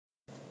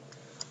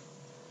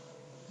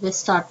Let's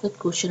start with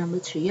question number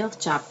 3 of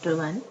chapter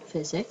 1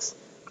 physics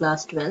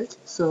class 12th.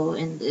 So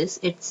in this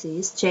it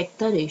says check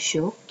the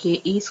ratio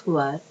ke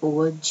square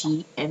over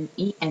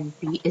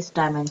Gmemp is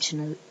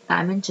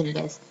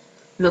dimensionless.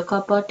 Look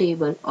up a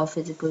table of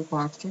physical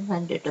constants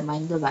and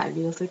determine the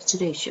value of its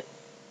ratio.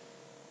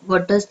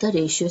 What does the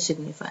ratio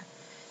signify?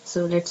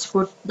 So let's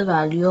put the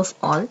value of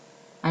all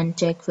and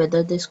check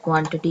whether this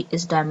quantity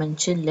is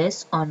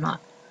dimensionless or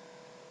not.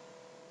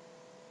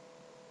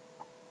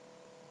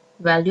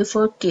 Value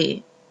for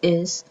k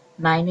is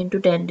 9 into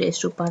 10 raised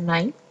to power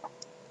 9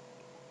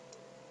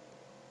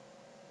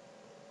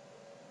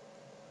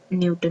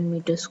 Newton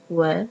meter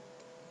square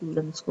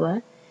coulomb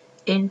square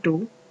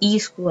into E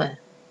square.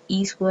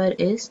 E square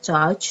is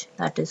charge,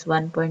 that is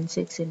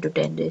 1.6 into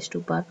 10 raised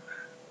to power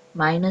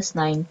minus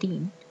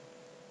 19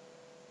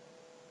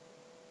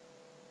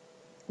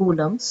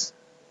 coulombs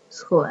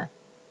square,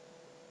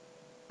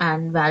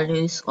 and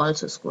value is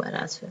also square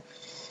as well.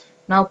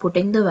 Now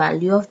putting the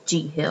value of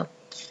G here.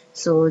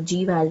 So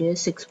G value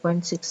is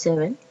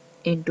 6.67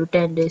 into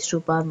 10 raised to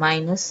power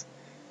minus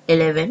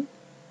 11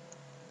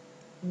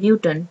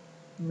 Newton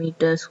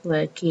meter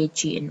square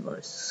kg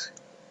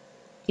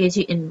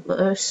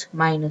inverse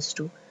minus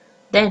 2.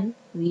 Then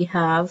we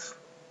have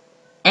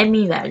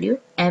ME value.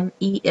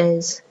 ME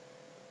is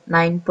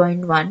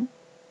 9.1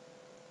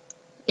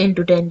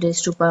 into 10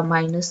 raised to power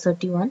minus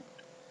 31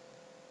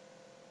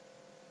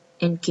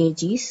 in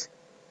kgs.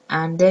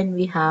 And then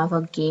we have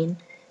again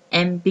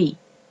MP.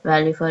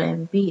 Value for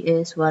MP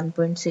is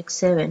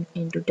 1.67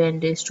 into 10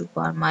 raised to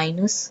power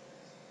minus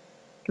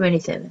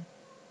 27.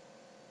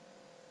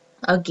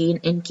 Again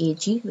in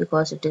kg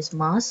because it is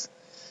mass.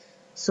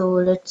 So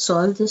let's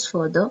solve this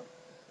further.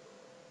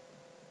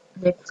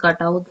 Let's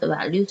cut out the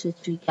values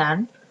which we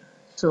can.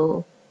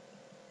 So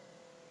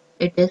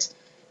it is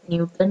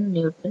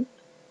Newton,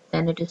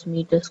 then it is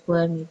meter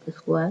square,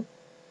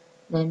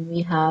 then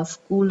we have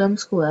coulomb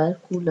square,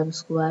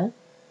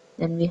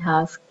 then we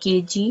have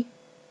kg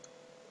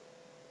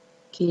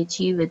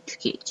with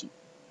kg.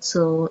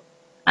 So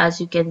as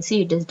you can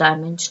see, it is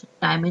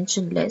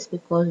dimensionless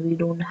because we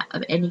don't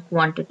have any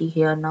quantity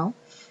here now.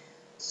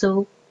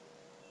 So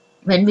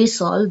when we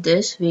solve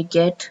this, we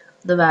get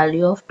the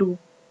value of 2,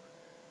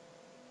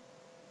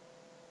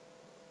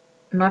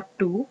 not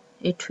 2,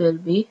 it will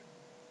be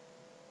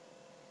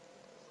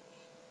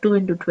 2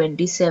 into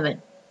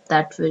 27,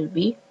 that will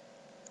be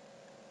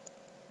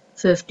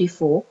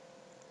 54.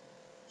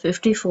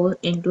 54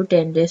 into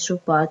 10 raised to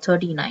power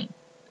 39.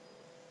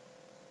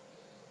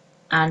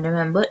 And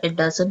remember, it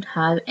doesn't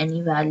have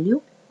any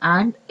value,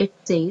 and it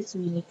says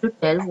we need to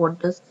tell what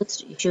does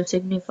this ratio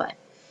signify.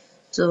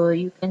 So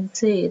you can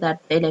say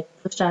that the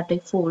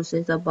electrostatic force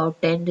is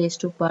about 10 raised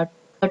to power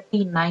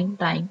 39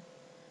 times,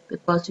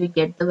 because we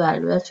get the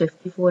value as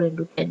 54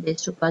 into 10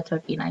 raised to power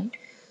 39.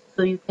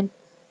 So you can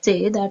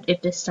say that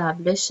it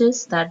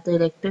establishes that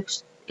the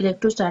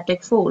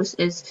electrostatic force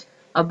is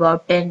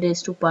about 10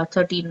 raised to power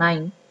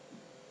 39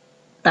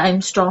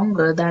 times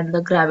stronger than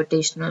the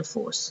gravitational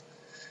force.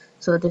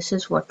 So this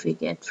is what we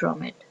get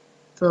from it.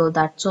 So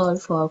that's all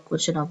for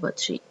question number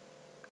 3.